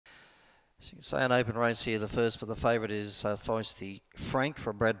So you can say an open race here, the first, but the favourite is Feisty Frank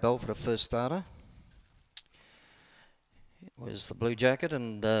for Brad Bell for the first starter. It was the blue jacket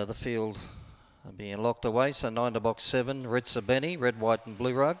and the field being locked away. So 9 to box 7, Ritza Benny, red, white and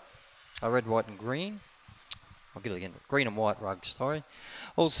blue rug. Red, white and green. I'll get it again. Green and white rugs, sorry.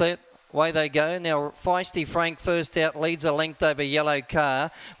 All set. Away they go. Now, Feisty Frank first out, leads a length over Yellow Car.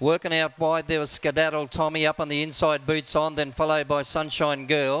 Working out wide, there was Skedaddle Tommy up on the inside, boots on, then followed by Sunshine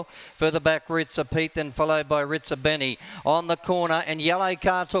Girl. Further back, Ritza Pete, then followed by Ritza Benny. On the corner, and Yellow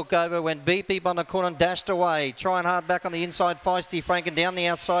Car took over, went beep beep on the corner and dashed away. Trying hard back on the inside, Feisty Frank, and down the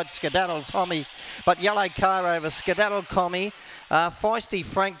outside, Skedaddle Tommy. But Yellow Car over Skedaddle Tommy. Feisty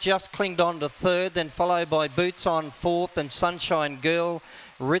Frank just clinged on to third, then followed by Boots on fourth, and Sunshine Girl.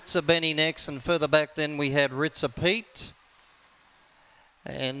 Ritza Benny next, and further back then we had Ritza Pete.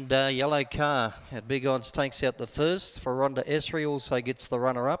 And Yellow Car at big odds takes out the first. For Rhonda Esri also gets the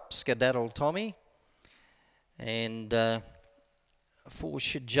runner-up, Skedaddle Tommy. And 4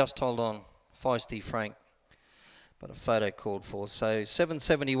 should just hold on, Feisty Frank. But a photo called for. So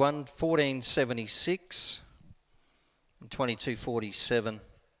 771, 1476, and 2247.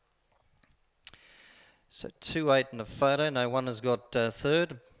 So 2-8 in the photo. No one has got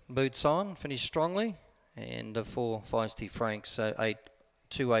third. Boots on, finished strongly. And 4 Feisty Frank. So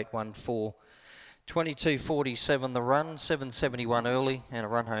 2-8-1-4. 2247 the run. 771 early. And a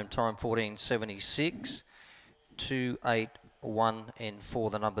run home time 1476. 2-8-1 and 4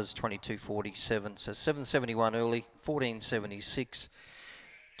 the numbers 2247. So 771 early. 1476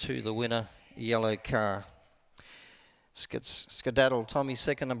 to the winner, Yellow Car. Skedaddle Tommy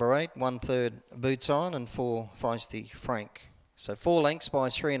second, number 8, 1/3 Boots on, and 4 Feisty Frank. So 4 lengths by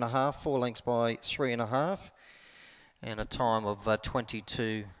 3.5, 4 lengths by 3.5, and a time of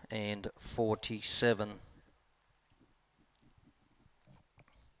 22 and 47.